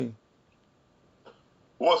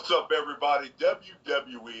What's up, everybody?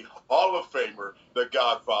 WWE Hall of Famer, the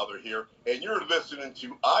Godfather here, and you're listening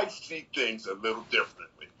to I See Things a Little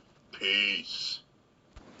Differently. Peace.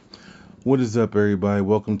 What is up, everybody?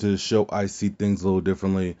 Welcome to the show. I see things a little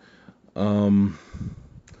differently. Um,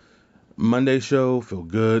 Monday show, feel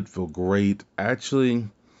good, feel great. Actually,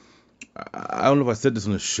 I don't know if I said this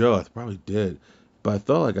on the show. I probably did, but I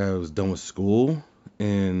felt like I was done with school,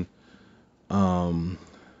 and um,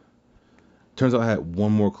 turns out I had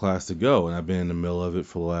one more class to go, and I've been in the middle of it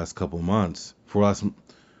for the last couple months, for the last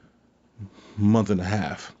month and a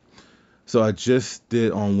half. So I just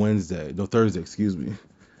did on Thursday, excuse me.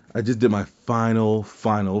 I just did my final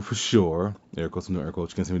for sure. Air quotes, no air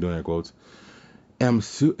quotes. You can't see me doing air quotes. And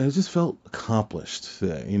it just felt accomplished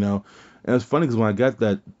today, you know. And it's funny because when I got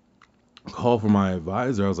that call from my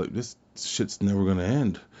advisor, I was like, this shit's never gonna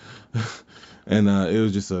end. And it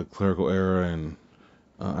was just a clerical error, and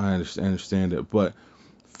I understand it, but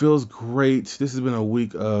feels great. This has been a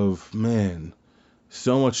week of man,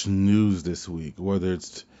 so much news this week. Whether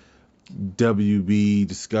it's WB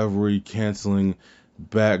Discovery canceling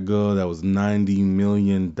Batgirl that was $90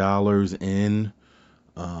 million in,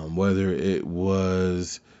 whether it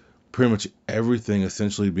was pretty much everything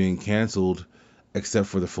essentially being canceled except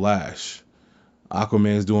for the Flash.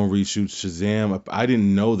 Aquaman's doing reshoots. Shazam. I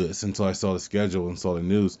didn't know this until I saw the schedule and saw the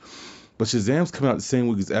news. But Shazam's coming out the same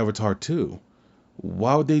week as Avatar 2.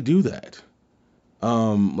 Why would they do that?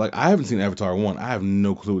 Like I haven't seen Avatar 1. I have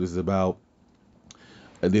no clue what this is about.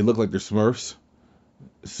 They look like they're Smurfs.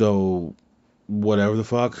 So whatever the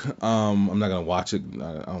fuck. I'm not gonna watch it.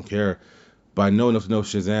 I don't care. But I know enough to know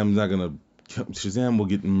Shazam will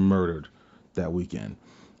get murdered that weekend.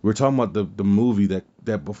 We're talking about the movie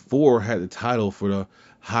that before had the title for the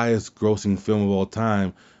highest grossing film of all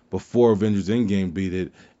time before Avengers Endgame beat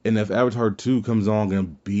it. And if Avatar 2 comes on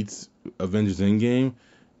and beats Avengers Endgame,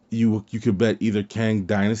 you could bet either Kang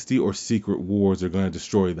Dynasty or Secret Wars are going to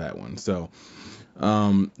destroy that one. So you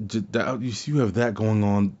have that going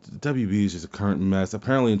on. WB is just a current mess.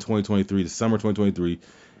 Apparently in 2023, the summer 2023,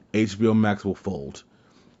 HBO Max will fold,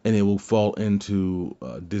 and it will fall into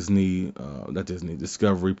not Disney,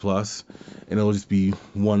 Discovery Plus, and it'll just be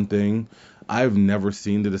one thing. I've never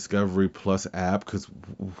seen the Discovery Plus app because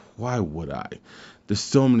why would I? There's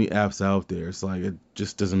so many apps out there. It's like it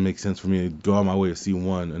just doesn't make sense for me to go out my way to see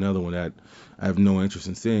another one that I have no interest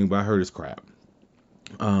in seeing. But I heard it's crap.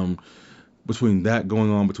 Um, Between that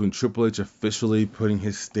going on, between Triple H officially putting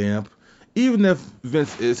his stamp, even if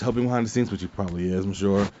Vince is helping behind the scenes, which he probably is, I'm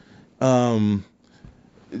sure. Um,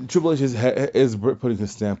 Triple H is putting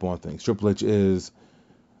his stamp on things. Triple H is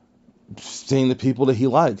seeing the people that he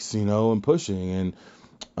likes, and pushing,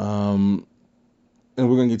 um, and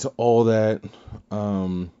we're gonna get to all that.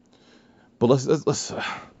 Um, but let's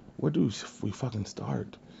where do we fucking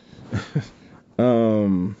start?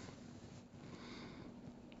 um,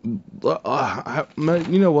 you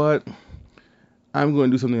know what? I'm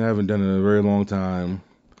going to do something I haven't done in a very long time.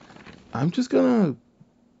 I'm just gonna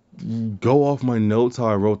go off my notes how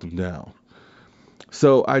I wrote them down.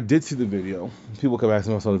 So I did see the video. People kept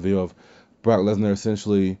asking me if I saw the video of Brock Lesnar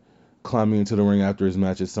essentially climbing into the ring after his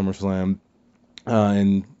match at SummerSlam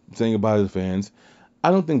and saying goodbye to the fans.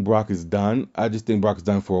 I don't think Brock is done. I just think Brock is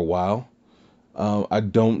done for a while. I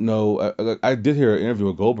don't know. I did hear an interview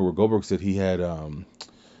with Goldberg where Goldberg said he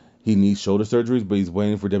needs shoulder surgeries, but he's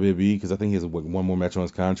waiting for WWE because I think he has one more match on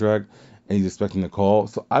his contract and he's expecting a call.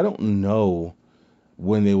 So I don't know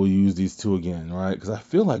when they will use these two again, right? Because I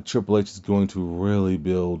feel like Triple H is going to really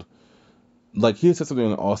build. Like he had said something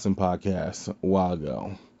on the Austin podcast a while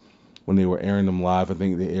ago when they were airing them live. I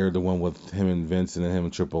think they aired the one with him and Vince and then him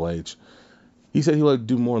and Triple H. He said he would like to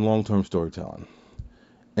do more long-term storytelling,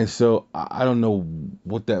 and so I don't know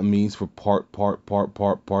what that means for part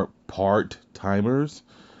timers.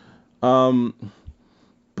 Um,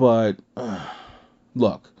 but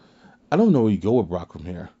look, I don't know where you go with Brock from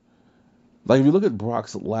here. Like if you look at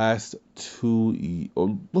Brock's last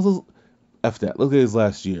or let's F that. Look at his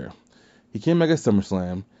last year. He came back at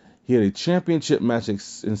SummerSlam. He had a championship match in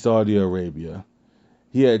Saudi Arabia.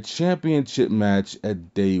 He had a championship match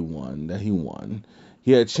at Day One that he won.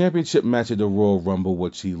 He had a championship match at the Royal Rumble,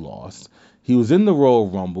 which he lost. He was in the Royal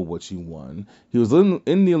Rumble, which he won. He was in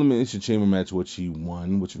the Elimination Chamber match, which he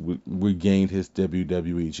won, which regained his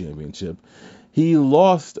WWE Championship. He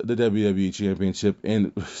lost the WWE Championship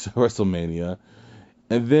in WrestleMania,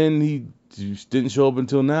 and then he just didn't show up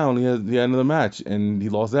until now, and he had another match, and he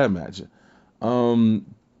lost that match. Um,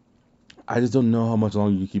 I just don't know how much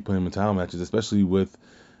longer you keep putting him in title matches, especially with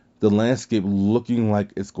the landscape looking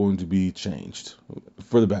like it's going to be changed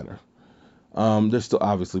for the better. There's still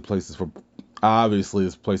obviously places for Obviously,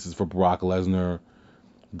 there's places for Brock Lesnar,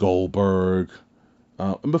 Goldberg.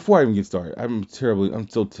 And before I even get started, I'm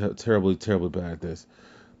still terribly, terribly bad at this.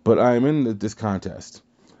 But I am in this contest.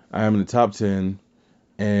 I am in the top 10,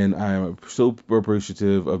 and I am super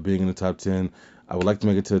appreciative of being in the top 10. I would like to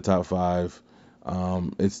make it to the top 5.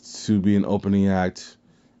 It's to be an opening act,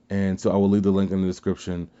 and so I will leave the link in the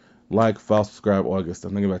description. Like, follow, subscribe, all that good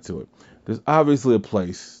stuff. Now get back to it. There's obviously a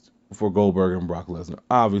place for Goldberg and Brock Lesnar.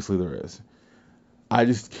 Obviously there is. I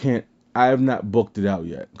just can't. I have not booked it out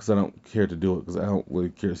yet because I don't care to do it because I don't really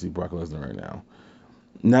care to see Brock Lesnar right now.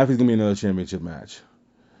 Not if he's gonna be another championship match,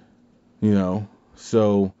 you know.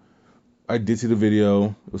 So I did see the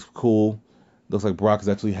video. It was cool. Looks like Brock is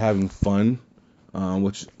actually having fun,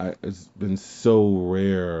 it's been so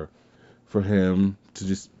rare for him to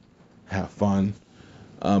just have fun.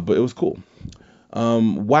 But it was cool.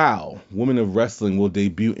 Wow, Women of Wrestling will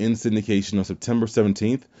debut in syndication on September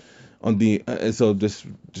 17th. On the so just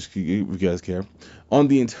if you guys care, on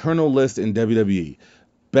the internal list in WWE,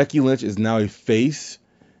 Becky Lynch is now a face,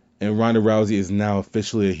 and Ronda Rousey is now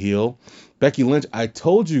officially a heel. Becky Lynch, I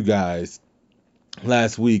told you guys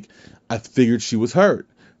last week, I figured she was hurt.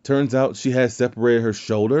 Turns out she had separated her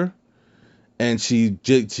shoulder, and she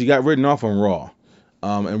got written off on Raw.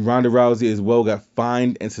 And Ronda Rousey as well got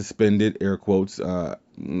fined and suspended. Air quotes. I'm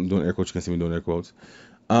doing air quotes. You can see me doing air quotes.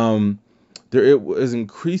 There was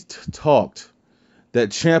increased talk that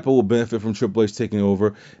Ciampa will benefit from Triple H taking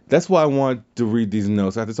over. That's why I want to read these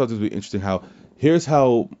notes. I just thought this would be interesting. Here's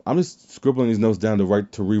how I'm just scribbling these notes down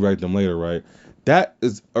to rewrite them later. Right. That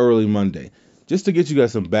is early Monday. Just to get you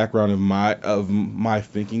guys some background of my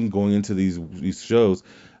thinking going into these shows.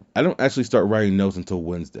 I don't actually start writing notes until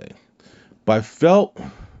Wednesday. But I felt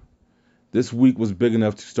this week was big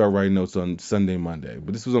enough to start writing notes on Sunday, Monday.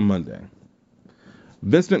 But this was on Monday.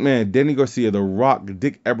 Vince McMahon, Danny Garcia, The Rock,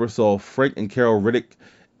 Dick Ebersol, Frank and Carol Riddick,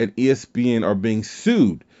 and ESPN are being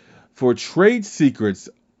sued for trade secrets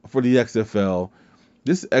for the XFL.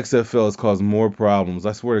 This XFL has caused more problems,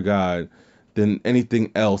 I swear to God, than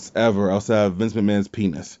anything else ever outside of Vince McMahon's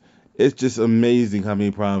penis. It's just amazing how many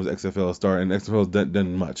problems XFL has started, and XFL has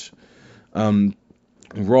done much.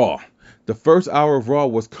 Raw. The first hour of Raw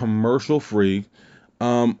was commercial free.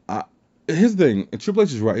 Here's the thing, and Triple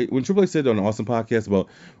H is right. When Triple H said on an Awesome podcast about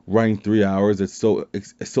running 3 hours, it's so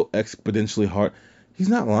exponentially hard. He's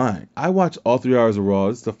not lying. I watched all 3 hours of Raw.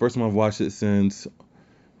 This is the first time I've watched it since it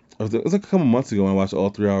was like a couple months ago when I watched all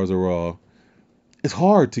 3 hours of Raw. It's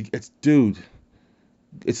hard to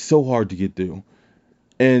it's so hard to get through.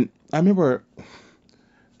 And I remember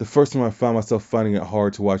the first time I found myself finding it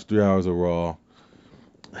hard to watch 3 hours of Raw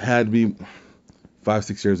had to be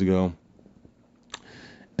 5-6 years ago.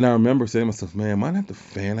 And I remember saying to myself, man, am I not the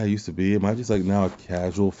fan I used to be? Am I just like now a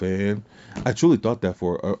casual fan? I truly thought that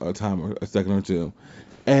for a time, or a second or two.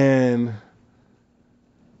 And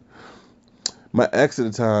my ex at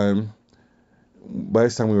the time, by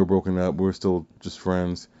this time we were broken up, we were still just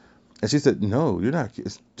friends. And she said, no, you're not.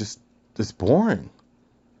 It's boring.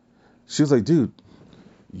 She was like, dude,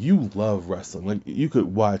 you love wrestling. Like, you could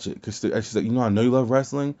watch it. She's like, I know you love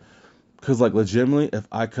wrestling. Because, like, legitimately, if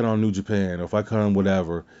I cut on New Japan or if I cut on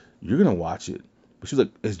whatever, you're going to watch it. But she's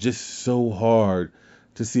like, it's just so hard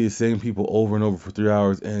to see the same people over and over for 3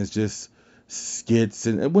 hours, and it's just skits.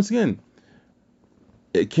 And once again,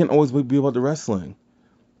 it can't always be about the wrestling.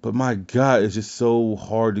 But my God, it's just so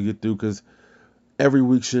hard to get through because every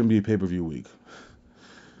week shouldn't be a pay-per-view week.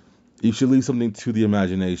 You should leave something to the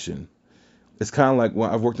imagination. It's kind of like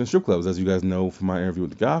when I've worked in strip clubs, as you guys know from my interview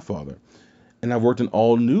with The Godfather. And I've worked in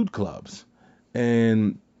all nude clubs.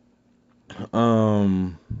 And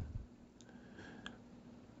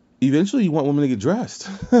eventually you want women to get dressed.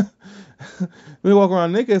 When you walk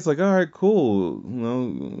around naked, it's like, all right, cool.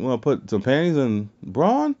 You want to put some panties and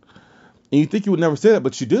bra on? And you think you would never say that,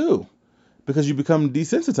 but you do. Because you become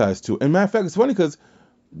desensitized to it. And matter of fact, it's funny because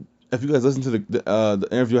if you guys listen to the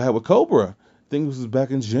interview I had with Cobra, I think this was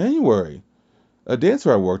back in January. A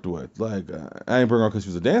dancer I worked with, like, I didn't bring her because she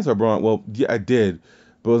was a dancer. I brought her, well, yeah, I did,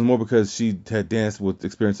 but it was more because she had danced with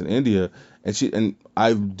experience in India, and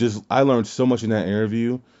I learned so much in that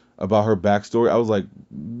interview about her backstory. I was like,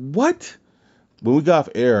 what? When we got off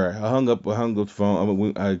air, I hung up the phone.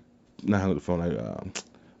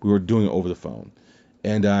 We were doing it over the phone,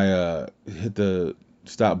 and I hit the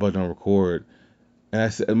stop button on record, and I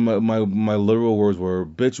said my literal words were,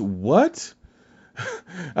 "Bitch, what?"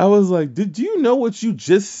 I was like, did you know what you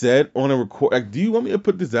just said on a record? Like, do you want me to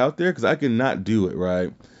put this out there? Because I cannot do it,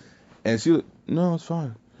 right? And she was, no, it's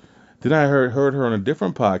fine. Then I heard her on a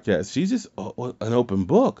different podcast. She's just an open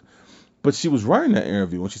book. But she was writing that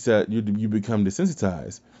interview when she said, you become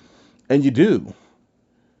desensitized. And you do.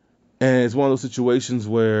 And it's one of those situations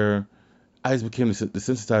where I just became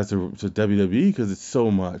desensitized to WWE because it's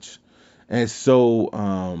so much. And it's so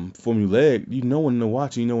formulaic. You know when to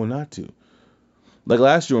watch and you know when not to. Like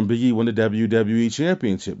last year when Big E won the WWE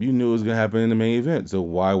Championship, you knew it was going to happen in the main event. So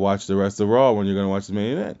why watch the rest of Raw when you're going to watch the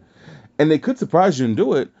main event? And they could surprise you and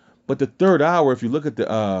do it, but the third hour, if you look at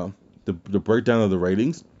the breakdown of the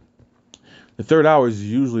ratings, the third hour is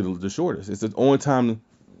usually the shortest. It's the only time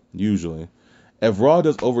usually. If Raw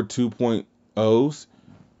does over 2.0s,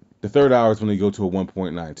 the third hour is when they go to a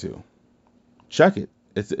 1.92. Check it.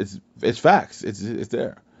 It's facts. It's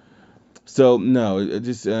there. So no,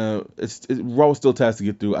 Raw was still tasked to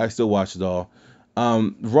get through. I still watched it all.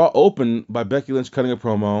 Raw opened by Becky Lynch cutting a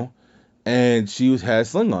promo, and she had a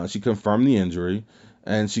sling on. She confirmed the injury,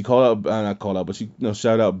 and she called out, not called out, but she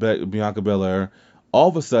shouted out Bianca Belair. All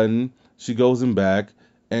of a sudden, she goes in back,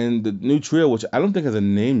 and the new trio, which I don't think has a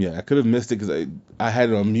name yet. I could have missed it because I had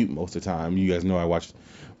it on mute most of the time. You guys know I watched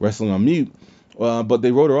wrestling on mute. But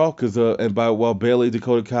they wrote her off because while Bayley,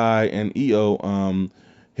 Dakota Kai, and Io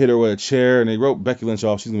hit her with a chair, and they wrote Becky Lynch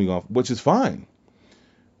off. She's gonna be gone, which is fine.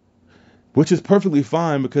 Which is perfectly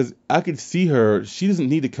fine because I could see her. She doesn't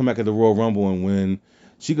need to come back at the Royal Rumble and win.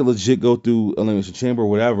 She could legit go through Elimination Chamber or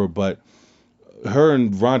whatever. But her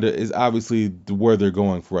and Ronda is obviously where they're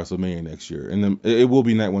going for WrestleMania next year, and it will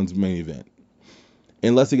be Night One's main event,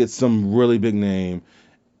 unless it gets some really big name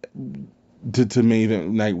to main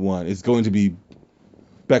event Night One. It's going to be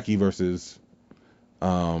Becky versus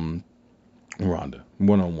Ronda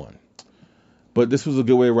 1-on-1. But this was a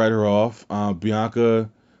good way to write her off. Bianca,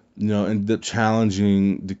 ended up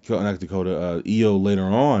challenging Io later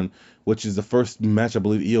on, which is the first match I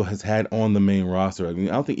believe Io has had on the main roster. I mean,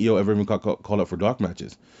 I don't think Io ever even called up for dark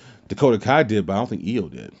matches. Dakota Kai did, but I don't think Io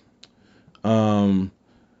did.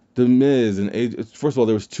 The Miz and AJ, first of all,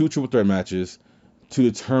 there was 2 triple threat matches to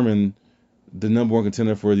determine the number 1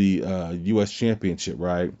 contender for the U.S. Championship,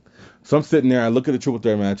 right? So I'm sitting there, I look at the triple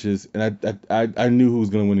threat matches, and I knew who was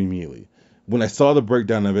going to win immediately. When I saw the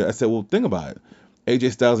breakdown of it, I said, well, think about it.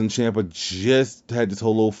 AJ Styles and Ciampa just had this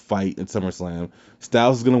whole little fight at SummerSlam.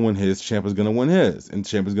 Styles is going to win his, Ciampa's going to win his, and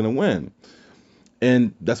Ciampa's going to win.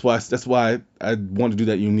 And that's why I wanted to do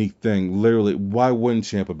that unique thing. Literally, why wouldn't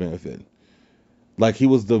Ciampa benefit? Like, he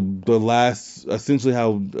was the last, essentially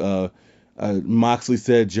how Moxley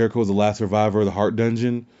said Jericho was the last survivor of the Heart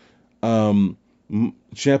Dungeon.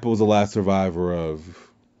 Ciampa was the last survivor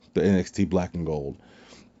of the NXT Black and Gold.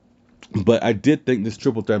 But I did think this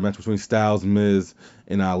triple threat match between Styles, Miz,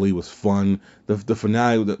 and Ali was fun. The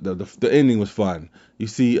finale, the ending was fun. You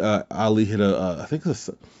see Ali hit I think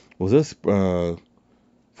was this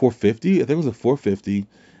 450? I think it was a 450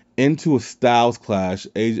 into a Styles clash.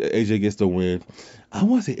 AJ gets the win. I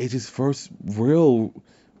want to say AJ's first real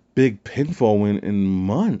big pinfall win in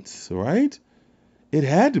months, right? It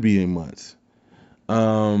had to be in months.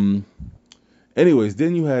 Anyways,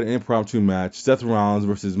 then you had an impromptu match, Seth Rollins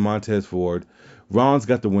versus Montez Ford. Rollins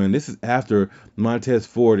got the win. This is after Montez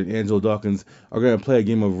Ford and Angelo Dawkins are going to play a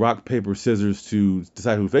game of rock, paper, scissors to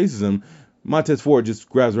decide who faces him. Montez Ford just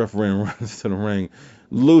grabs the referee and runs to the ring.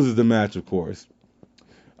 Loses the match, of course.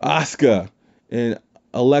 Asuka and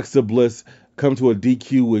Alexa Bliss come to a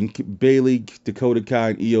DQ and Bayley, Dakota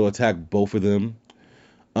Kai, and Io attack both of them.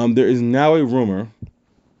 There is now a rumor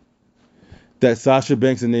that Sasha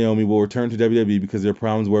Banks and Naomi will return to WWE because their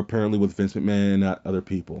problems were apparently with Vince McMahon and not other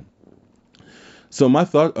people. So my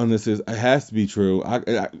thought on this is it has to be true.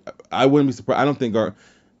 I wouldn't be surprised. I don't think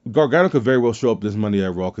Gargano could very well show up this Monday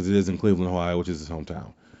at Raw because it is in Cleveland, Ohio, which is his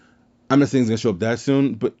hometown. I'm not saying he's going to show up that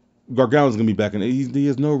soon, but Gargano's going to be back in. He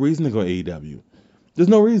has no reason to go to AEW. There's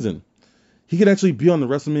no reason. He could actually be on the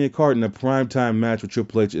WrestleMania card in a primetime match with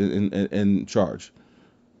Triple H in charge.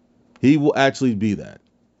 He will actually be that.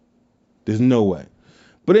 There's no way.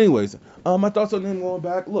 But anyways, my thoughts on him going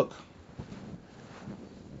back. Look,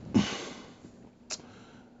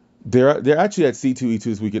 they're actually at C2E2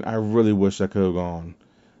 this weekend. I really wish I could have gone.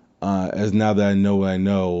 As now that I know what I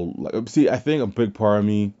know. See, I think a big part of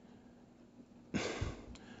me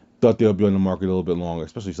thought they'll be on the market a little bit longer,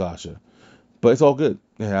 especially Sasha. But it's all good.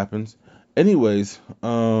 It happens. Anyways,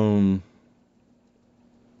 my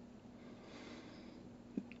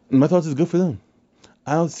thoughts is good for them.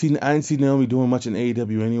 I didn't see Naomi doing much in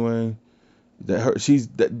AEW anyway.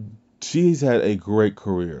 She's had a great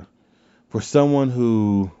career for someone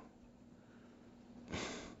who,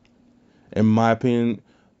 in my opinion,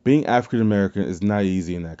 being African American is not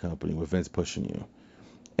easy in that company with Vince pushing you.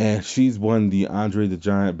 And she's won the Andre the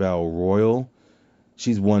Giant Battle Royal.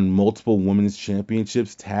 She's won multiple women's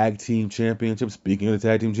championships, tag team championships. Speaking of the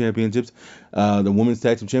tag team championships, the women's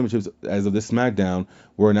tag team championships, as of this SmackDown,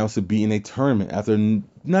 were announced to be in a tournament after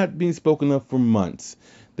not being spoken of for months.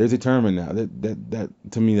 There's a tournament now. That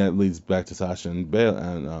to me that leads back to Sasha and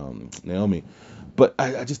Naomi. But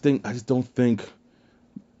I just don't think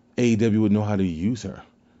AEW would know how to use her.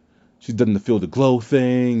 She's done the Feel the Glow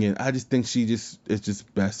thing, and I just think it's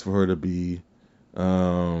just best for her to be.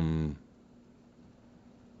 I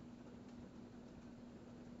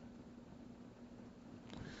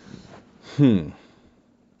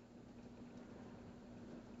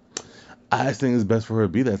just think it's best for her to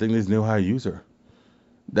be there. I think they just know how to use her.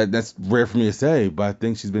 That's rare for me to say, but I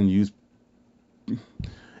think she's been used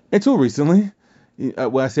until recently.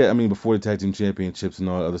 Well, I mean before the tag team championships and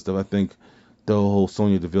all that other stuff. I think the whole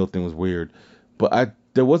Sonya Deville thing was weird, but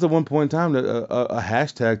there was at one point in time that a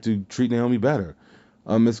hashtag to treat Naomi better.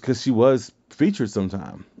 It's because she was featured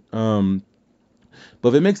sometime. But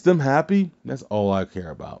if it makes them happy, that's all I care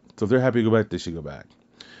about. So if they're happy to go back, they should go back.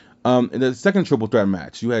 In the second triple threat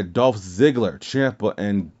match, you had Dolph Ziggler, Ciampa,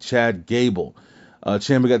 and Chad Gable.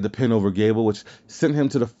 Ciampa got the pin over Gable, which sent him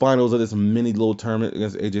to the finals of this mini little tournament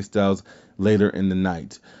against AJ Styles later in the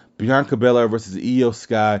night. Bianca Belair versus Io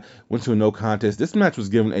Sky went to a no contest. This match was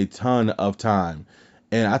given a ton of time,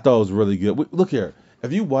 and I thought it was really good. Look here,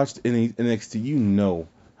 if you watched any NXT, you know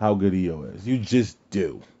how good Io is. You just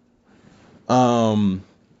do. But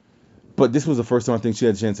this was the first time I think she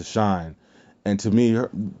had a chance to shine. And to me,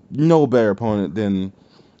 no better opponent than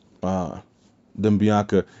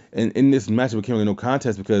Bianca. And in this match, it became a no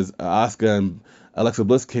contest because Asuka and Alexa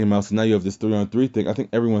Bliss came out. So now you have this 3-on-3 thing. I think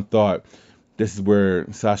everyone thought this is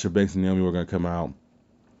where Sasha Banks and Naomi were going to come out,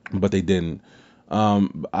 but they didn't.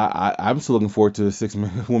 I'm still looking forward to the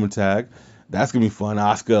 6-woman tag. That's going to be fun.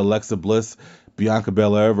 Asuka, Alexa Bliss, Bianca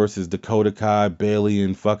Belair versus Dakota Kai, Bayley,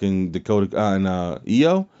 and fucking Dakota and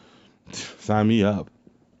Io. Sign me up.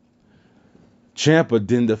 Ciampa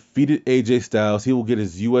then defeated AJ Styles. He will get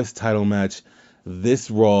his U.S. title match this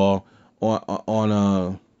Raw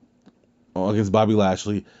on against Bobby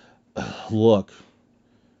Lashley. Look,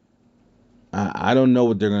 I don't know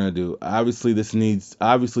what they're gonna do. Obviously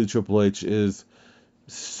Triple H is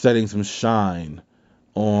setting some shine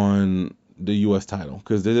on the U.S. title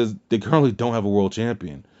because they currently don't have a world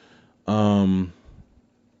champion,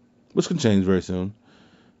 which can change very soon.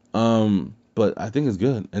 But I think it's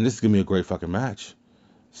good, and this is gonna be a great fucking match.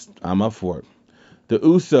 I'm up for it. The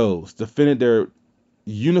Usos defended their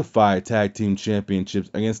unified tag team championships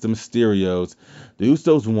against the Mysterios. The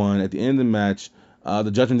Usos won. At the end of the match,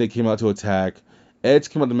 the Judgment Day came out to attack. Edge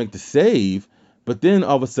came out to make the save, but then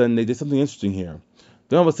all of a sudden they did something interesting here.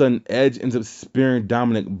 Then all of a sudden Edge ends up spearing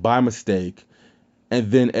Dominic by mistake,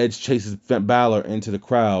 and then Edge chases Finn Balor into the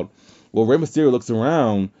crowd. Well, Rey Mysterio looks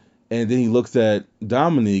around, and then he looks at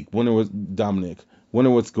Dominic, wondering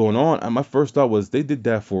what's going on. And my first thought was they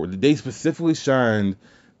they specifically shined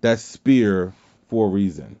that spear for a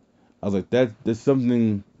reason. I was like, there's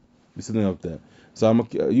something up there. So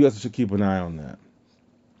you guys should keep an eye on that.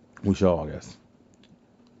 We shall, I guess.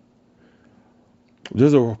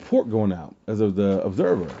 There's a report going out as of the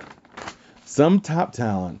Observer. Some top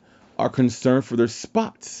talent are concerned for their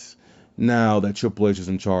spots now that Triple H is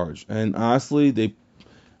in charge. And honestly,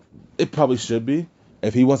 it probably should be.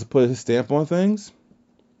 If he wants to put his stamp on things,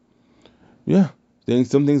 yeah, then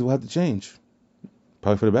some things will have to change.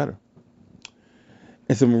 Probably for the better.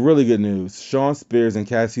 And some really good news. Shawn Spears and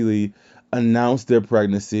Cassie Lee announced their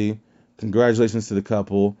pregnancy. Congratulations to the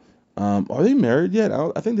couple. Are they married yet?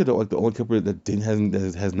 I think they're the only couple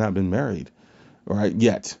that has not been married, right?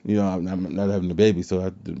 Yet. You know, I'm not having a baby, so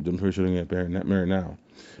I'm pretty sure they're going to get married now.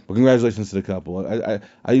 But congratulations to the couple.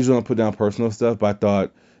 I usually don't put down personal stuff, but I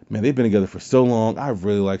thought, man, they've been together for so long. I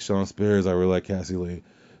really like Shawn Spears. I really like Cassie Lee.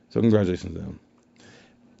 So congratulations to them.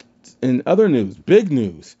 In other news, big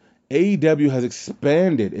news, AEW has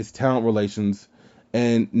expanded its talent relations,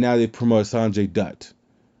 and now they promote Sanjay Dutt.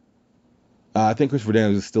 I think Christopher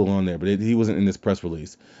Daniels is still on there, but he wasn't in this press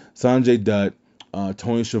release. Sanjay Dutt,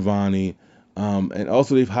 Tony Schiavone, and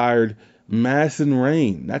also they've hired Madison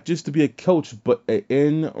Rayne, not just to be a coach, but an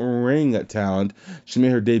in-ring talent. She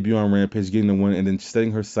made her debut on Rampage, getting the win, and then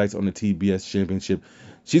setting her sights on the TBS Championship.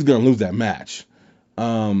 She's going to lose that match.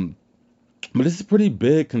 But this is pretty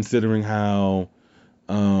big considering how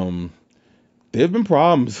there have been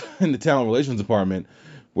problems in the talent relations department.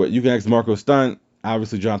 Where you can ask Marco Stunt,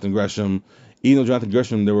 obviously Jonathan Gresham. Even though Jonathan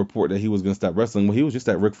Gresham, the report that he was going to stop wrestling, well, he was just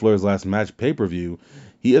at Ric Flair's last match pay-per-view.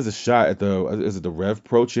 He has a shot at the Rev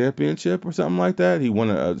Pro Championship or something like that. He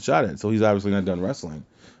won a shot at it, so he's obviously not done wrestling.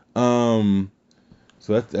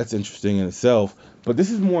 So that's interesting in itself. But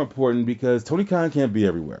this is more important because Tony Khan can't be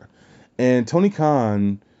everywhere. And Tony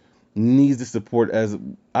Khan needs the support, as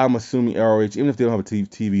I'm assuming ROH, even if they don't have a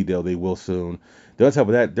TV deal, they will soon. The other top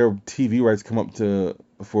of that, their TV rights come up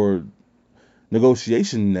for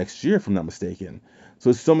negotiation next year, if I'm not mistaken. So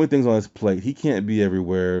there's so many things on his plate. He can't be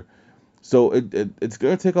everywhere. So it's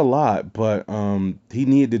going to take a lot, but he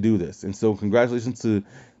needed to do this. And so congratulations to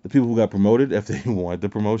the people who got promoted if they wanted the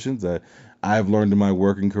promotions. I've learned in my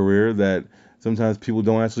working career that sometimes people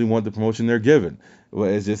don't actually want the promotion they're given. Well,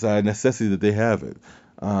 it's just a necessity that they have it,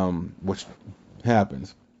 which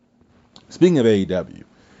happens. Speaking of AEW,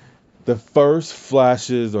 the first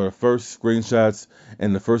flashes or first screenshots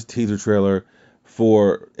and the first teaser trailer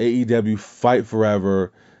for AEW Fight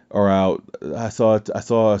Forever are out. I saw a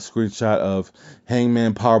screenshot of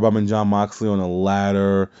Hangman powerbombing John Moxley on a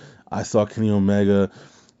ladder. I saw Kenny Omega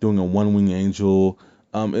doing a one wing angel.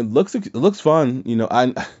 It looks fun. You know,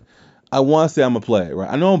 I want to say I'm gonna play it,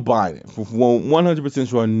 right? I know I'm buying it. For 100%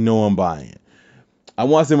 sure, I know I'm buying it. I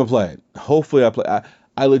want to say I'm gonna play it. Hopefully, I play.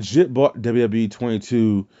 I legit bought WWE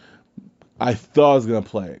 22. I thought I was gonna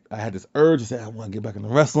play it. I had this urge to say I want to get back into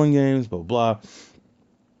wrestling games, blah blah.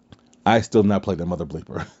 I still have not played that mother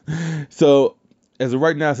bleeper. So as of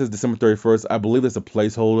right now, it says December 31st. I believe it's a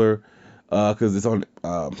placeholder because it's on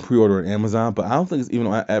pre-order on Amazon, but I don't think it's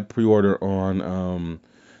even at pre-order on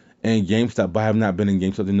and GameStop. But I have not been in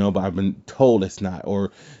GameStop to know, but I've been told it's not.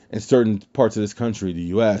 Or in certain parts of this country, the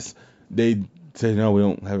U.S., they say no, we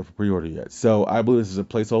don't have it for pre-order yet. So I believe this is a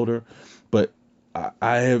placeholder, but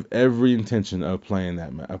I have every intention of playing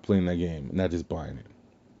that game, not just buying it.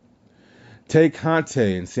 Tay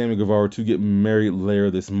Conte and Sammy Guevara to get married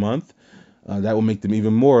later this month. That will make them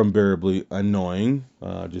even more unbearably annoying,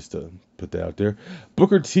 just to put that out there.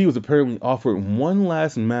 Booker T was apparently offered one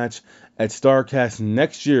last match at StarCast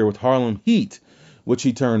next year with Harlem Heat, which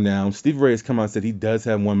he turned down. Stevie Ray has come out and said he does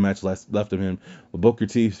have one match left of him, but Booker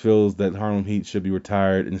T feels that Harlem Heat should be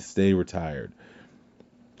retired and stay retired.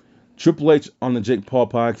 Triple H on the Jake Paul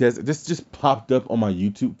podcast. This just popped up on my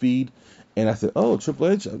YouTube feed, and I said, "Oh, Triple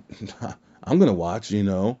H, I'm gonna watch," you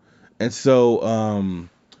know. And so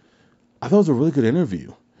I thought it was a really good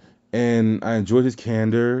interview, and I enjoyed his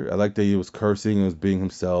candor. I liked that he was cursing and was being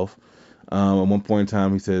himself. At one point in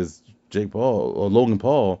time, he says Jake Paul or Logan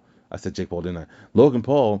Paul. I said Jake Paul, didn't I? Logan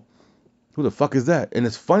Paul. Who the fuck is that? And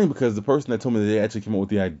it's funny because the person that told me that they actually came up with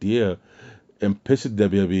the idea and pitched it to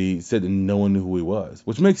WWE said that no one knew who he was,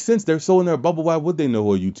 which makes sense. They're so in their bubble. Why would they know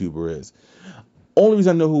who a YouTuber is? Only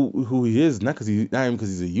reason I know who he is, not even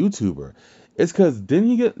because he's a YouTuber. It's because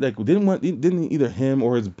didn't either him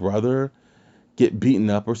or his brother get beaten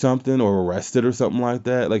up or something or arrested or something like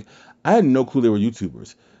that? Like I had no clue they were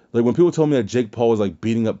YouTubers. Like when people told me that Jake Paul was like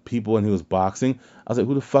beating up people and he was boxing, I was like,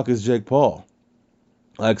 who the fuck is Jake Paul?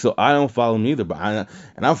 Like so I don't follow him either, but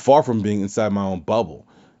I'm far from being inside my own bubble,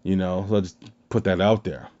 you know. So I just put that out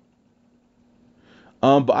there.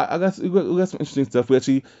 But we got some interesting stuff.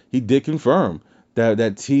 He did confirm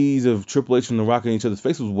that tease of Triple H and The Rock in each other's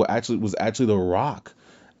faces was actually The Rock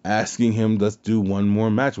asking him, let's do one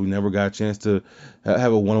more match. We never got a chance to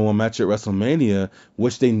have a one-on-one match at WrestleMania,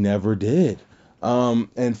 which they never did.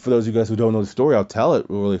 And for those of you guys who don't know the story, I'll tell it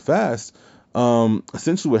really fast.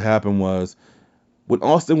 Essentially what happened was when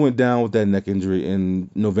Austin went down with that neck injury in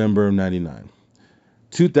November of 99,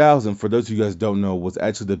 2000, for those of you guys don't know, was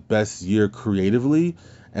actually the best year creatively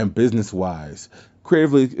and business-wise.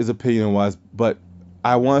 Creatively is opinion-wise, but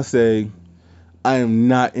I want to say I am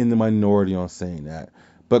not in the minority on saying that.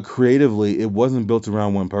 But creatively, it wasn't built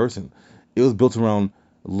around one person. It was built around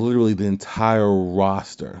literally the entire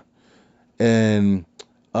roster. And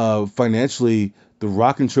financially, The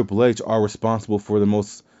Rock and Triple H are responsible for the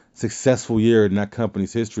most successful year in that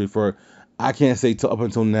company's history for, I can't say up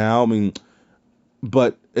until now, I mean,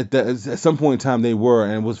 but at some point in time they were,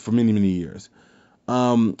 and it was for many, many years.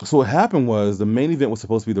 So what happened was the main event was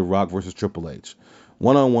supposed to be The Rock versus Triple H,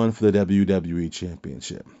 one-on-one for the WWE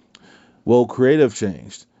Championship. Well, creative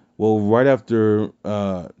changed. Well, right after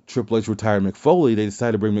Triple H retired Mick Foley, they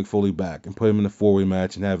decided to bring Mick Foley back and put him in a four-way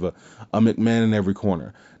match and have a McMahon in every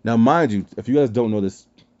corner. Now, mind you, if you guys don't know this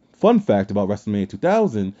fun fact about WrestleMania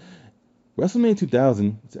 2000,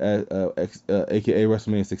 aka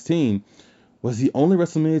WrestleMania 16, was the only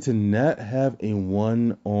WrestleMania to not have a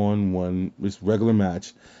one-on-one, just regular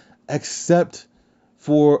match, except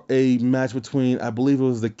for a match between, I believe it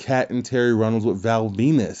was the Cat and Terry Runnels with Val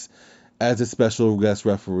Venis as a special guest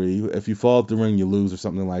referee. If you fall off the ring, you lose or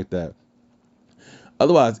something like that.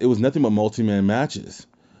 Otherwise, it was nothing but multi-man matches.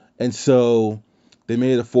 And so they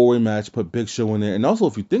made it a four-way match, put Big Show in there. And also,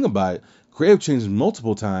 if you think about it, creative changed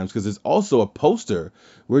multiple times because there's also a poster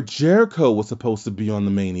where Jericho was supposed to be on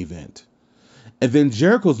the main event. And then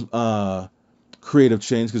Jericho's creative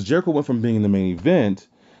changed because Jericho went from being in the main event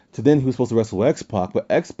to then he was supposed to wrestle X-Pac. But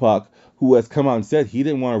X-Pac, who has come out and said he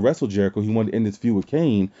didn't want to wrestle Jericho, he wanted to end his feud with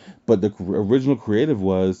Kane. But the original creative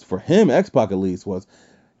was, for him, X-Pac at least, was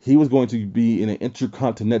he was going to be in an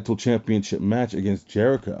Intercontinental Championship match against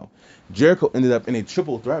Jericho. Jericho ended up in a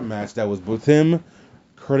triple threat match that was with him,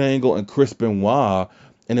 Kurt Angle, and Chris Benoit,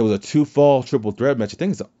 and it was a 2-fall triple threat match.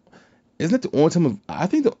 Isn't it the only time I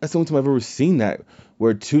think that's the only time I've ever seen that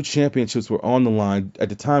where 2 championships were on the line. At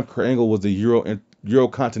the time, Kurt Angle was the Euro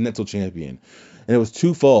Continental Champion, and it was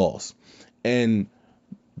 2 falls. And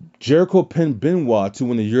Jericho pinned Benoit to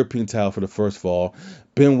win the European title for the first fall.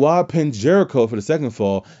 Benoit pinned Jericho for the second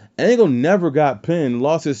fall. Angle never got pinned,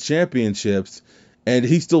 lost his championships, and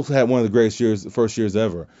he still had one of the greatest first years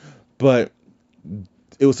ever. But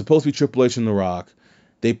it was supposed to be Triple H and The Rock.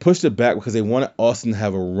 They pushed it back because they wanted Austin to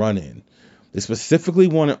have a run-in. They specifically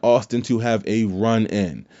wanted Austin to have a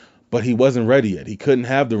run-in, but he wasn't ready yet. He couldn't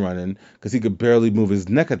have the run-in because he could barely move his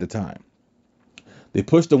neck at the time. They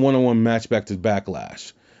pushed the one-on-one match back to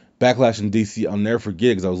Backlash. Backlash in D.C., I'll never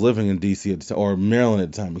forget because I was living in D.C. or Maryland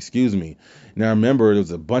at the time, excuse me. And I remember there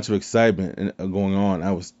was a bunch of excitement going on.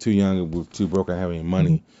 I was too young and too broke, I didn't have any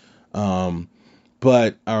money.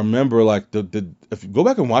 But I remember, like, if you go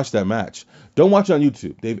back and watch that match, don't watch it on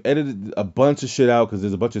YouTube. They've edited a bunch of shit out because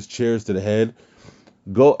there's a bunch of chairs to the head.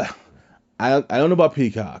 I don't know about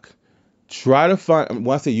Peacock. Try to find,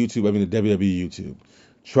 when I say YouTube, I mean the WWE YouTube.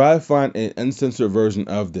 Try to find an uncensored version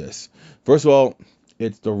of this. First of all,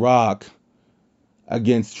 it's The Rock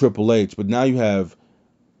against Triple H, but now you have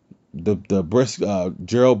Gerald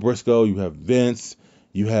Briscoe, you have Vince,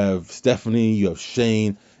 you have Stephanie, you have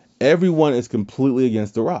Shane. Everyone is completely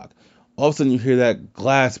against The Rock. All of a sudden, you hear that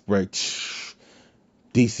glass break.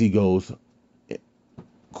 DC goes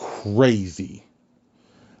crazy.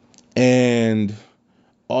 And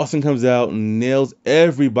Austin comes out and nails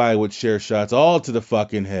everybody with chair shots, all to the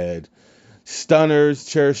fucking head. Stunners,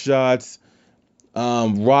 chair shots.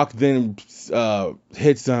 Rock then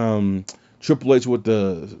hits Triple H with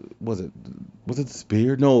was it the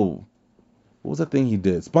spear? No. What was that thing he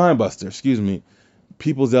did? Spinebuster, excuse me.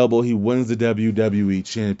 People's elbow, he wins the WWE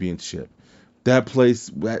Championship. That place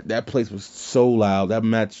was so loud. That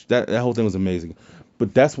match, that whole thing was amazing.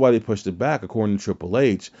 But that's why they pushed it back, according to Triple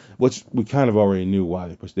H, which we kind of already knew why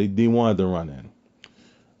they pushed. They wanted to run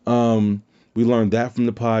in. We learned that from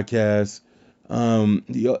the podcast.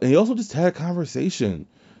 He also just had a conversation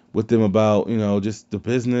with them about, just the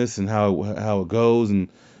business and how it goes and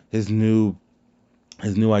his new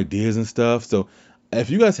ideas and stuff. So if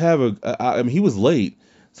you guys have I mean, he was late,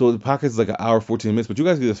 so the podcast is like an hour, 14 minutes, but you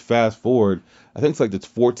guys can just fast forward. I think it's like the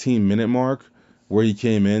 14-minute mark where he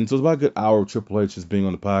came in. So it's about a good hour of Triple H just being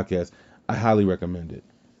on the podcast. I highly recommend it.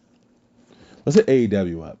 Let's hit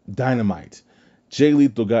AEW up. Dynamite. Jay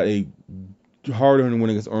Lethal got a hard-earned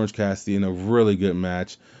win against Orange Cassidy in a really good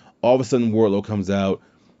match. All of a sudden, Wardlow comes out.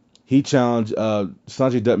 He challenged,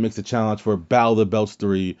 Sanjay Dutt makes a challenge for Battle of the Belts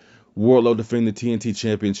 3. Wardlow defending the TNT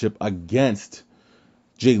Championship against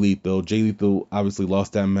Jay Lethal. Jay Lethal obviously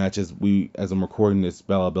lost that match as I'm recording this.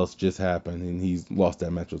 Battle of the Belts just happened, and he's lost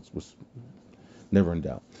that match, which was never in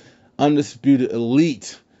doubt. Undisputed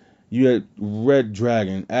Elite. You had Red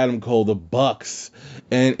Dragon, Adam Cole, the Bucks,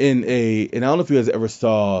 and I don't know if you guys ever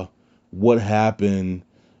saw what happened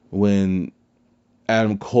when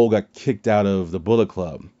Adam Cole got kicked out of the Bullet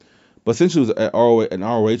Club. But essentially it was an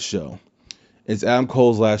ROH show. It's Adam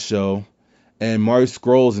Cole's last show, and Marty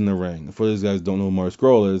Scurll's in the ring. For those guys who don't know who Marty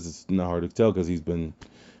Scurll is, it's not hard to tell because he's been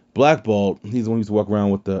blackballed. He's the one who used to walk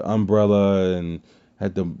around with the umbrella and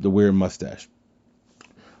had the weird mustache.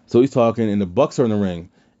 So he's talking, and the Bucks are in the ring,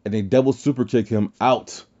 and they double super kick him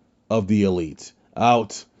out of the Elite,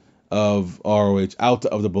 out of ROH, out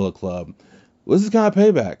of the Bullet Club. This is kind of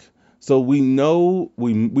payback. So we know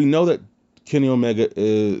that Kenny Omega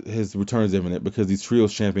his return is imminent because these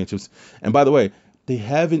trios championships. And by the way, they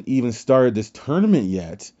haven't even started this tournament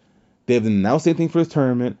yet. They haven't announced anything for this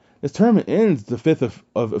tournament. This tournament ends the 5th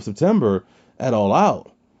of September at All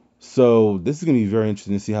Out. So this is going to be very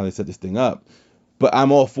interesting to see how they set this thing up. But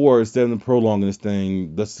I'm all for instead of prolonging this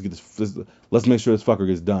thing, let's make sure this fucker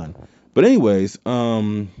gets done. But anyways,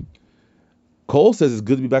 Cole says it's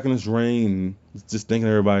good to be back in this ring and just thanking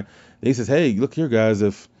everybody. And he says, hey, look here, guys,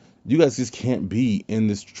 if you guys just can't be in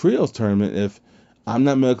this trios tournament, if I'm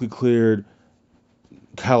not medically cleared,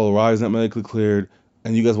 Kyle O'Reilly's not medically cleared,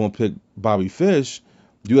 and you guys won't pick Bobby Fish,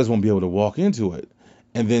 you guys won't be able to walk into it.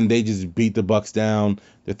 And then they just beat the Bucks down.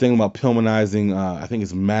 They're thinking about Pillmanizing, I think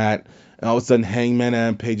it's Matt And all of a sudden, Hangman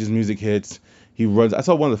Adam Page's music hits. He runs. I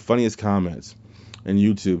saw one of the funniest comments in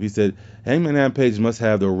YouTube. He said, Hangman Adam Page must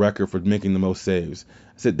have the record for making the most saves.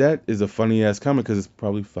 I said, that is a funny ass comment because it's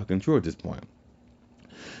probably fucking true at this point.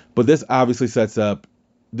 But this obviously sets up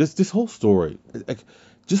this whole story. Like,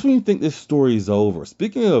 just when you think this story is over,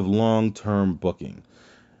 speaking of long-term booking,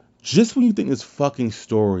 just when you think this fucking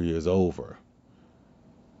story is over,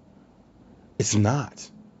 it's not.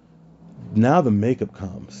 Now the makeup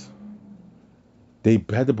comes. They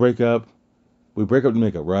had to break up. We break up the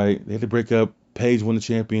makeup, right? They had to break up. Paige won the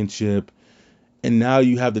championship. And now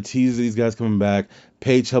you have the tease of these guys coming back.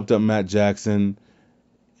 Paige helped up Matt Jackson.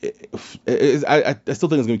 I still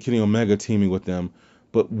think it's going to be Kenny Omega teaming with them.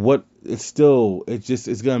 But it's going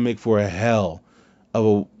to make for a hell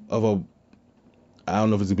of a I don't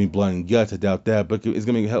know if it's going to be blood and guts. I doubt that. But it's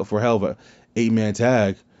going to be hell of a 8-man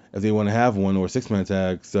tag if they want to have one, or a 6-man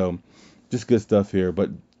tag. So just good stuff here.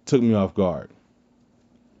 But took me off guard.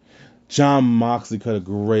 Jon Moxley cut a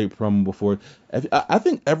great promo before. I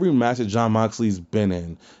think every match that Jon Moxley's been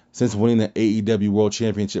in since winning the AEW World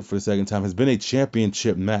Championship for the second time has been a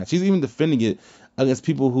championship match. He's even defending it against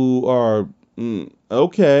people who are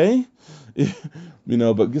okay.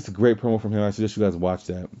 But gets a great promo from him. I suggest you guys watch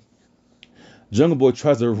that. Jungle Boy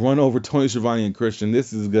tries to run over Tony Schiavone and Christian.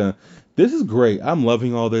 This is great. I'm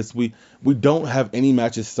loving all this. We don't have any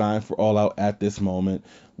matches signed for All Out at this moment.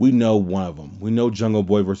 We know one of them. We know Jungle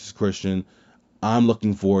Boy versus Christian. I'm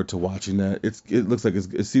looking forward to watching that. It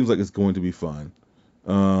seems like it's going to be fun.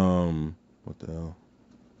 What the hell?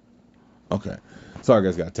 Okay. Sorry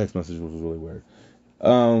guys, got a text message, which was really weird.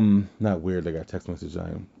 Not weird. I got a text message.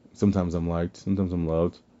 Sometimes I'm liked, sometimes I'm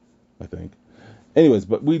loved, I think. Anyways,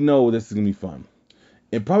 but we know this is gonna be fun.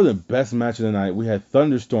 And probably the best match of the night, we had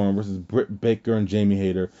Thunderstorm versus Britt Baker and Jamie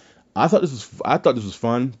Hayter. I thought this was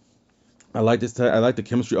fun. I like this. I like the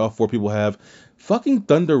chemistry all four people have. Fucking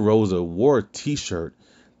Thunder Rosa wore a T-shirt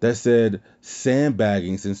that said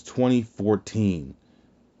 "sandbagging since 2014."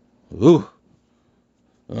 Ooh.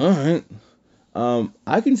 All right.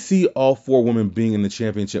 I can see all four women being in the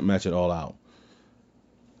championship match at All Out.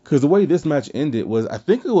 Because the way this match ended was, I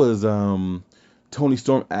think it was Toni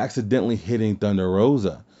Storm accidentally hitting Thunder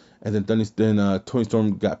Rosa, and then Toni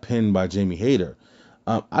Storm got pinned by Jamie Hayter.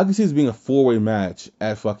 I can see this being a 4-way match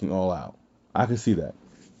at fucking All Out. I can see that.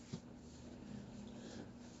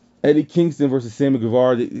 Eddie Kingston versus Sammy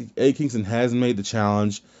Guevara. Eddie Kingston has made the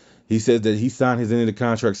challenge. He says that he signed his end of the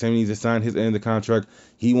contract. Sammy needs to sign his end of the contract.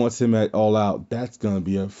 He wants him at All Out. That's gonna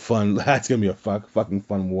be a fucking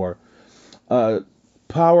fun war.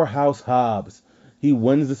 Powerhouse Hobbs. He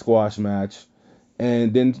wins the squash match,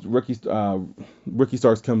 and then Ricky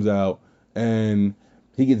Starks comes out and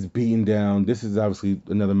he gets beaten down. This is obviously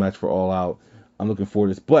another match for All Out. I'm looking forward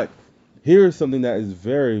to this. But here is something that is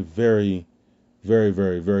very, very, very,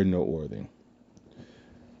 very, very noteworthy.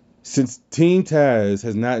 Since Team Taz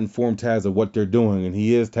has not informed Taz of what they're doing, and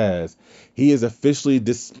he is Taz, he has officially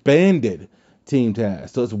disbanded Team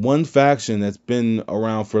Taz. So it's one faction that's been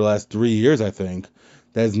around for the last 3 years, I think,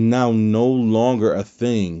 that's now no longer a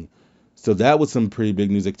thing. So that was some pretty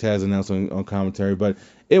big news that Taz announced on commentary, but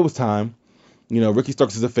it was time. Ricky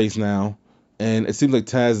Starks is a face now, and it seems like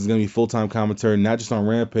Taz is going to be full-time commentary, not just on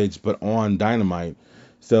Rampage, but on Dynamite.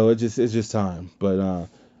 So it's just time. But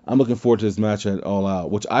I'm looking forward to this match at All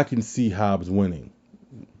Out, which I can see Hobbs winning.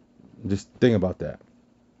 Just think about that.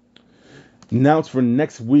 Announced for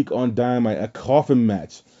next week on Dynamite, a coffin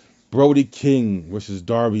match. Brody King versus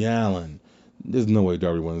Darby Allin. There's no way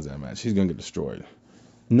Darby wins that match. He's going to get destroyed.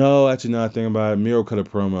 No, actually, not thinking about it. Miro cut a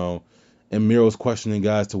promo, and Miro's questioning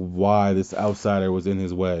guys to why this outsider was in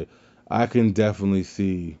his way. I can definitely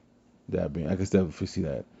see that being. I can definitely see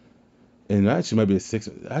that. And that actually might be a 6.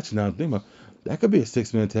 Actually, now I'm thinking about that, could be a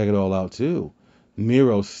 6-man tag it All Out too.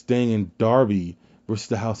 Miro, Sting, and Darby versus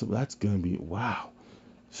the House of. That's gonna be wow.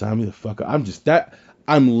 Sign me the fuck up.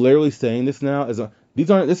 I'm literally saying this now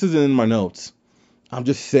this isn't in my notes. I'm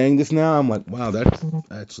just saying this now. I'm like, wow, that's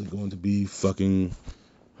actually going to be fucking.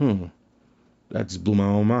 That just blew my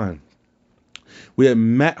own mind. We had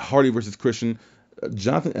Matt Hardy versus Christian.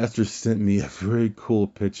 Jonathan Esther sent me a very cool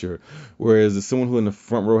picture, whereas someone who in the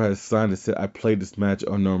front row has signed it said, "I played this match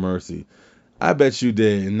on No Mercy." I bet you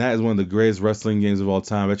did, and that is one of the greatest wrestling games of all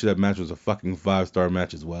time. I bet you that match was a fucking 5-star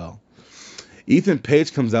match as well. Ethan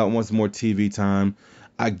Page comes out and wants more TV time.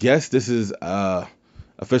 I guess this is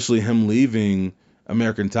officially him leaving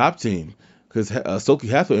American Top Team, because Stokely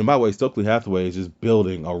Hathaway, and by the way, Stokely Hathaway is just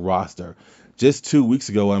building a roster. Just 2 weeks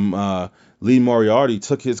ago, Lee Moriarty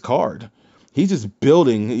took his card. He's just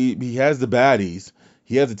building. He has the baddies.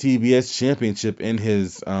 He has the TBS championship in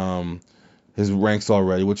his ranks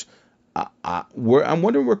already, which I'm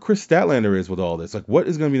wondering where Chris Statlander is with all this. Like, what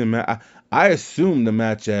is going to be the match? I assumed the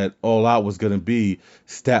match at All Out was going to be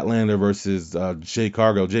Statlander versus Jay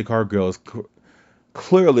Cargill. Jay Cargill is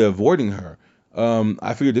clearly avoiding her.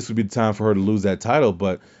 I figured this would be the time for her to lose that title,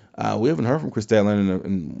 but we haven't heard from Chris Statlander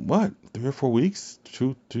in what, 3 or 4 weeks,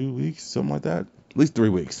 two weeks, something like that. At least 3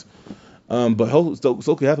 weeks. But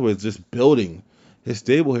Stokely Hathaway is just building his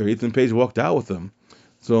stable here. Ethan Page walked out with him,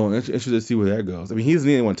 so interested to see where that goes. I mean, he doesn't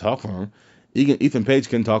need anyone to talk for him. Ethan Page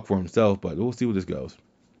can talk for himself, but we'll see where this goes.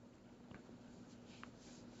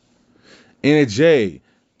 Anna Jay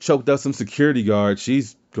choked out some security guard.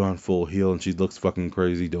 She's gone full heel and she looks fucking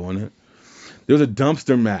crazy doing it. There was a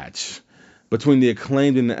dumpster match between the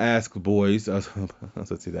Acclaimed and the Ask Boys. I was going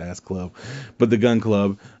to say the Ask Club, but the Gun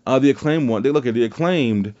Club. The Acclaimed one. They look at the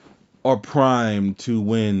Acclaimed are primed to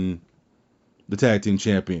win the tag team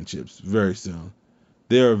championships very soon.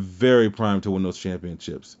 They are very primed to win those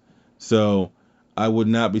championships. So I would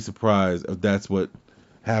not be surprised if that's what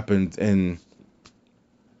happens in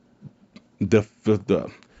the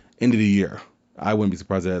end of the year. I wouldn't be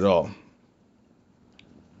surprised at all.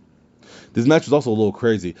 This match was also a little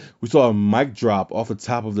crazy. We saw a mic drop off the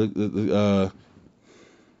top of the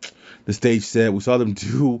stage set. We saw them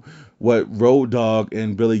do what Road Dogg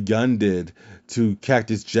and Billy Gunn did to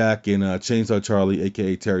Cactus Jack and Chainsaw Charlie,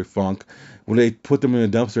 aka Terry Funk, when they put them in a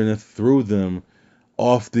dumpster and then threw them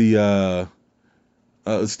off the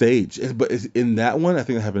stage. But in that one, I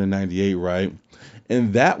think it happened in '98, right?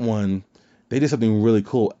 In that one, they did something really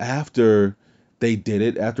cool. After they did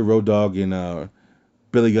it, after Road Dogg and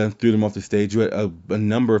Billy Gunn threw them off the stage, you had a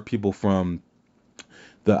number of people from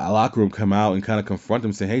the locker room come out and kind of confront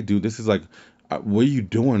them, saying, "Hey, dude, this is like, what are you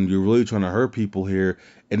doing? You're really trying to hurt people here."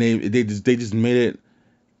 And they just made it.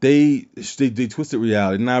 They twisted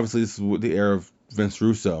reality, and obviously this is the era of Vince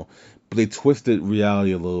Russo, but they twisted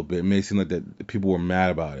reality a little bit. It made it seem like that people were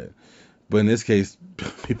mad about it, but in this case,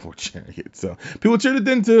 people were cheering it. So people cheered it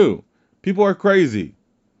then too. People are crazy.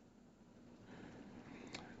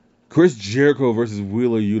 Chris Jericho versus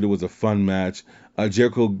Wheeler Yuta was a fun match.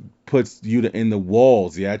 Jericho puts Yuta in the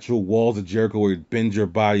walls, the actual walls of Jericho, where he bends your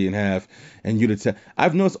body in half, and Yuta.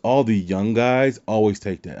 I've noticed all the young guys always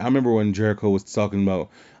take that. I remember when Jericho was talking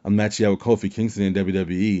about a match he had with Kofi Kingston in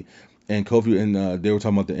WWE, and Kofi and they were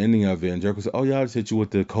talking about the ending of it, and Jericho said, "Oh yeah, I'll just hit you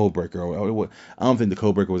with the code breaker." I don't think the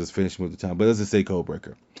code breaker was his finishing move at the time, but let's just say code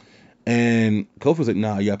breaker. And Kofi was like,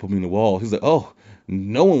 "Nah, you gotta put me in the wall." He's like, "Oh,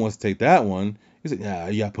 no one wants to take that one." He said, "Yeah,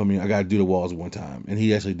 you gotta put me. I gotta do the walls one time," and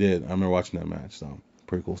he actually did. I remember watching that match. So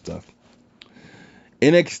pretty cool stuff.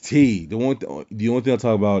 NXT. The only thing I'll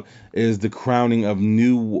talk about is the crowning of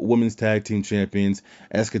new women's tag team champions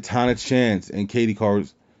as Katana Chance and Katie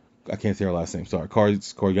Cars. I can't say her last name. Sorry,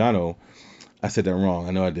 Coriano. I said that wrong.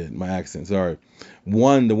 I know I did. My accent. Sorry.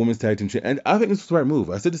 Won the women's tag team champion, and I think this was the right move.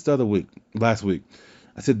 I said this last week.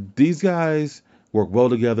 I said these guys work well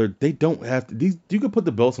together. They don't have to. You could put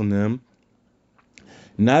the belts on them.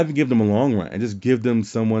 Not even give them a long run, and just give them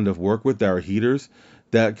someone to work with that are heaters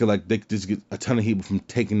that could they could just get a ton of heat from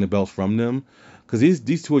taking the belts from them. Because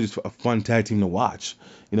these two are just a fun tag team to watch.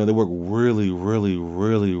 You know, they work really, really,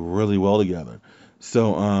 really, really well together.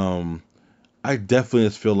 So I definitely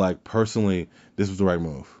just feel like personally this was the right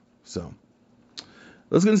move. So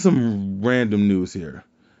let's get into some random news here.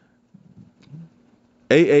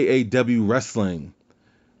 AAAW Wrestling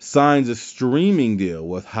signs a streaming deal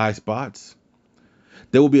with High Spots.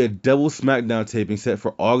 There will be a double SmackDown taping set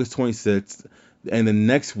for August 26th and the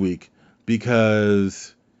next week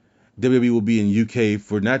because WWE will be in UK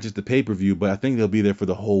for not just the pay-per-view, but I think they'll be there for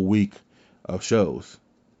the whole week of shows.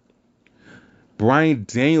 Bryan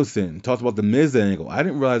Danielson talked about the Miz angle. I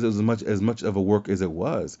didn't realize it was as much of a work as it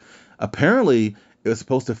was. Apparently, it was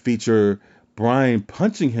supposed to feature Bryan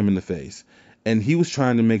punching him in the face, and he was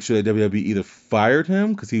trying to make sure that WWE either fired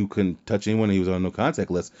him because he couldn't touch anyone, he was on a no contact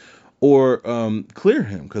list, or clear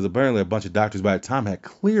him, because apparently a bunch of doctors by the time had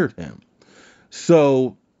cleared him.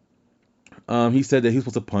 So he said that he was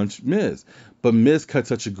supposed to punch Miz, but Miz cut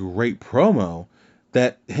such a great promo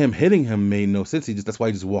that him hitting him made no sense. That's why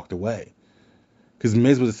he just walked away, because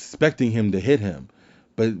Miz was expecting him to hit him,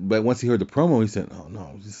 but once he heard the promo, he said, "Oh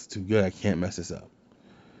no, this is too good. I can't mess this up."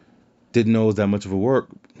 Didn't know it was that much of a work.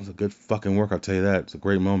 It was a good fucking work, I'll tell you that. It's a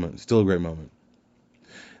great moment. Still a great moment.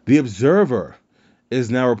 The Observer is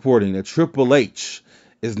now reporting that Triple H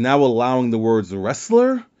is now allowing the words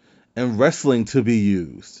wrestler and wrestling to be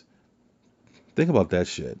used. Think about that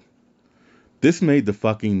shit. This made the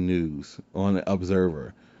fucking news on the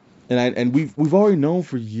Observer. And we've already known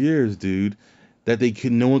for years, dude, that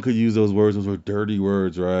no one could use those words. Those were dirty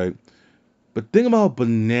words, right? But think about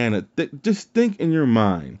banana. Just think in your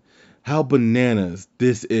mind how bananas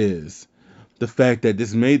this is. The fact that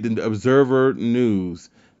this made the Observer news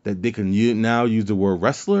that they can now use the word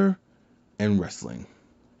wrestler and wrestling.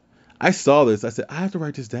 I saw this. I said, I have to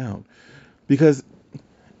write this down because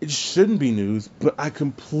it shouldn't be news, but I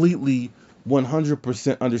completely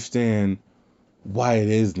 100% understand why it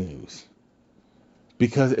is news.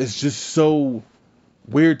 Because it's just so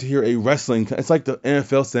weird to hear a wrestling. It's like the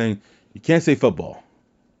NFL saying, you can't say football.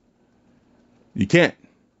 You can't.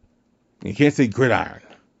 You can't say gridiron.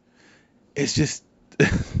 It's just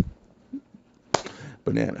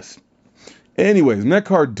bananas. Anyways, Matt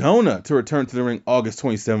Cardona to return to the ring August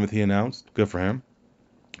 27th, he announced. Good for him.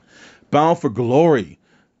 Bound for Glory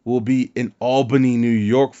will be in Albany, New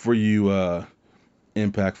York for you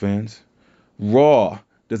Impact fans. Raw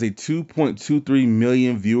does a 2.23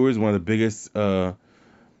 million viewers, one of the biggest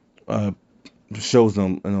shows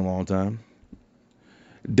in a long time.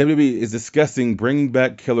 WWE is discussing bringing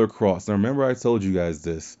back Killer Kross. Now remember I told you guys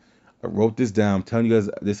this. I wrote this down. I'm telling you guys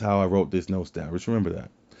this is how I wrote this notes down. Just remember that.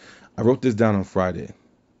 I wrote this down on Friday.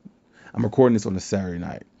 I'm recording this on a Saturday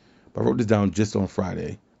night. But I wrote this down just on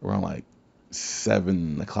Friday around like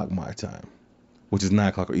 7 o'clock my time, which is 9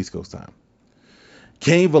 o'clock or East Coast time.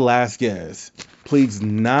 Cain Velasquez pleads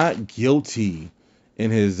not guilty in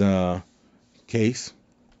his case.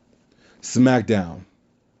 SmackDown.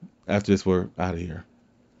 After this, we're out of here.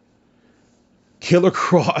 Killer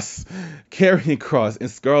Kross, Karrion Kross, and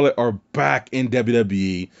Scarlett are back in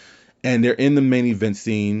WWE, and they're in the main event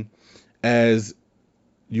scene as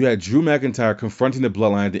you had Drew McIntyre confronting the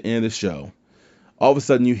Bloodline at the end of the show. All of a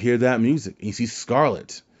sudden, you hear that music, and you see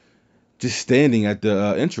Scarlett just standing at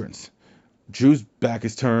the entrance. Drew's back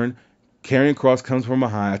is turned. Karrion Kross comes from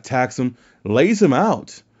behind, attacks him, lays him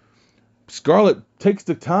out. Scarlett takes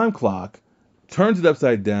the time clock, turns it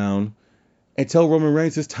upside down, and tells Roman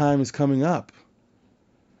Reigns his time is coming up.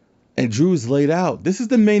 And Drew's laid out. This is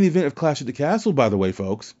the main event of Clash at the Castle, by the way,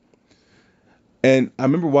 folks. And I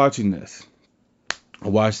remember watching this. I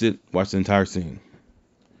watched the entire scene.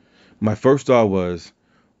 My first thought was,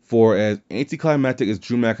 for as anticlimactic as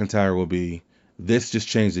Drew McIntyre will be, this just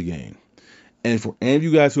changed the game. And for any of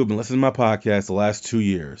you guys who have been listening to my podcast the last 2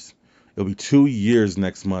 years, it'll be 2 years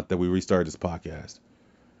next month that we restarted this podcast.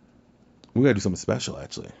 We gotta do something special,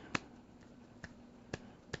 actually.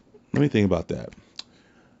 Let me think about that.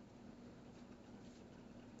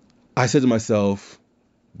 I said to myself,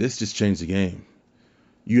 this just changed the game.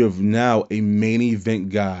 You have now a main event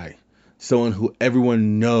guy, someone who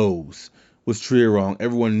everyone knows was treated wrong,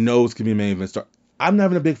 everyone knows can be a main event star. I'm not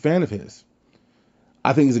even a big fan of his.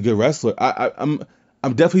 I think he's a good wrestler. I'm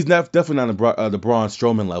definitely not the Braun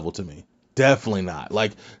Strowman level to me. Definitely not.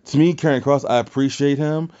 Like, to me, Karrion Kross, I appreciate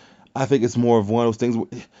him. I think it's more of one of those things where,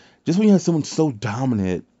 just when you have someone so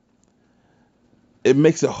dominant, it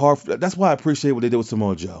makes it hard. That's why I appreciate what they did with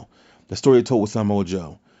Samoa Joe. The story they told with Samoa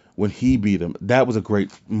Joe when he beat him. That was a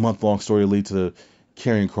great month-long story to lead to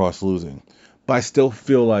Karrion Kross losing. But I still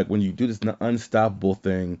feel like when you do this unstoppable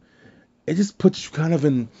thing, it just puts you kind of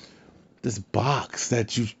in this box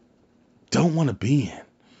that you don't want to be in. At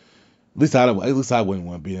least I wouldn't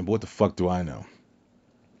want to be in. But what the fuck do I know?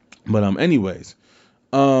 But anyways,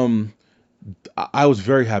 I was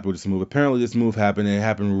very happy with this move. Apparently, this move happened, and it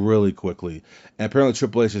happened really quickly. And apparently,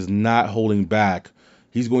 Triple H is not holding back.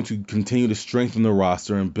 He's going to continue to strengthen the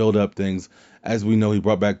roster and build up things. As we know, he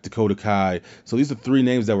brought back Dakota Kai. So these are 3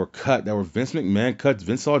 names that were cut, that were Vince McMahon cuts.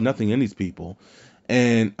 Vince saw nothing in these people.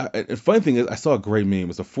 And the funny thing is, I saw a great meme.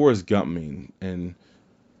 It's a Forrest Gump meme. And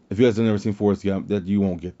if you guys have never seen Forrest Gump, that you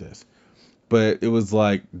won't get this. But it was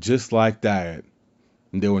like, just like that,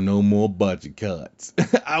 there were no more budget cuts.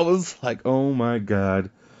 I was like, oh my God.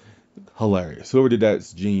 Hilarious. Whoever did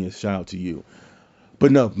that's genius. Shout out to you.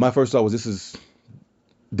 But no, my first thought was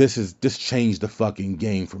this changed the fucking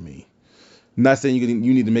game for me. I'm not saying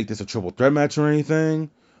you need to make this a triple threat match or anything,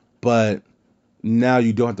 but now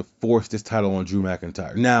you don't have to force this title on Drew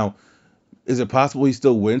McIntyre. Now, is it possible he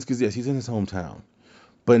still wins? Because yes, he's in his hometown.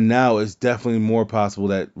 But now it's definitely more possible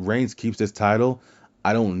that Reigns keeps this title.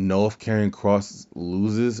 I don't know if Karrion Kross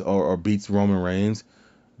loses or beats Roman Reigns,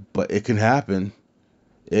 but it can happen.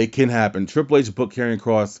 It can happen. Triple H booked Karrion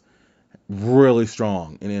Kross really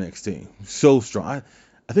strong in NXT. So strong.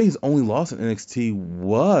 I think his only loss in NXT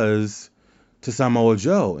was to Samoa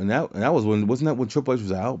Joe, and that was wasn't that when Triple H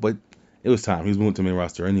was out? But it was time. He was moving to the main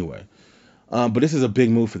roster anyway. But this is a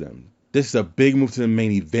big move for them. This is a big move to the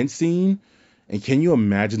main event scene. And can you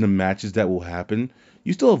imagine the matches that will happen?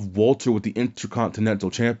 You still have Walter with the Intercontinental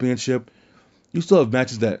Championship. You still have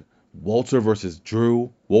matches that Walter versus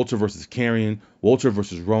Drew, Walter versus Karrion, Walter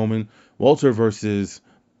versus Roman, Walter versus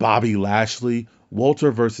Bobby Lashley,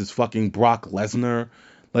 Walter versus fucking Brock Lesnar.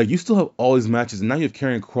 Like, you still have all these matches, and now you have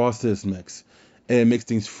Karrion Kross to this mix, and it makes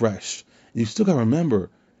things fresh. And you still gotta remember,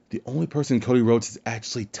 the only person Cody Rhodes has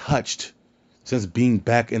actually touched since being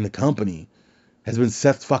back in the company has been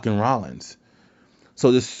Seth fucking Rollins.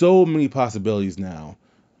 So there's so many possibilities now.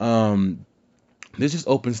 This just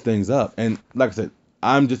opens things up. And like I said,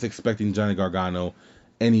 I'm just expecting Johnny Gargano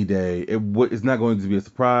any day. It's not going to be a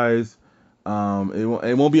surprise.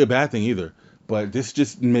 It won't be a bad thing either. But this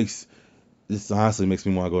honestly makes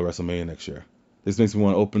me want to go to WrestleMania next year. This makes me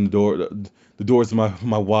want to open the doors to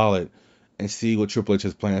my wallet and see what Triple H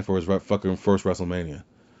has planned for his fucking first WrestleMania.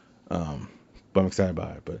 But I'm excited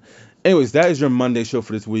about it. But anyways, that is your Monday show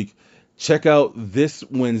for this week. Check out this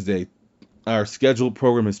Wednesday. Our scheduled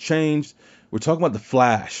program has changed. We're talking about The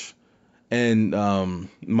Flash and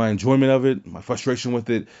my enjoyment of it, my frustration with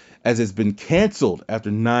it, as it's been canceled after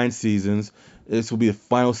 9 seasons. This will be the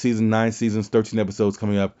final season, 9 seasons, 13 episodes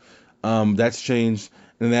coming up. That's changed.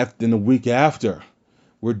 And then the week after,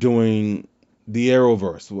 we're doing the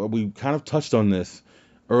Arrowverse. We kind of touched on this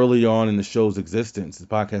early on in the show's existence, the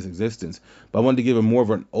podcast existence, but I wanted to give it more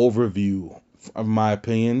of an overview of my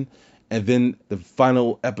opinion. And then the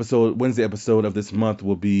final episode, Wednesday episode of this month,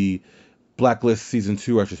 will be Blacklist Season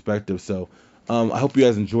 2 retrospective. So I hope you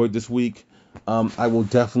guys enjoyed this week. I will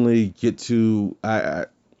definitely get to,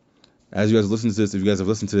 as you guys listen to this, if you guys have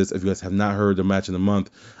listened to this, if you guys have not heard the match of the month,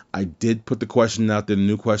 I did put the question out there, the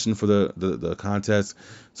new question for the contest.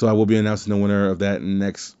 So I will be announcing the winner of that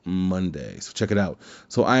next Monday. So check it out.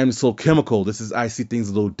 So I am So Chemical. This is I See Things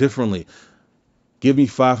a Little Differently. Give me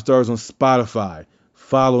 5 stars on Spotify.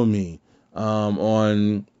 Follow me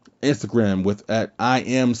on Instagram at I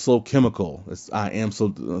Am So Chemical. It's I Am So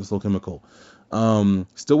Chemical.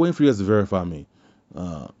 Still waiting for you guys to verify me.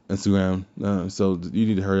 Instagram. So you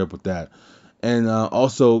need to hurry up with that. And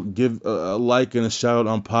also give a like and a shout out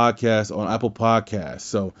on podcasts, on Apple Podcasts.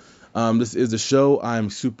 So this is the show. I'm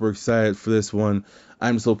super excited for this one.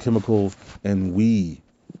 I'm So Chemical, and we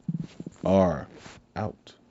are out.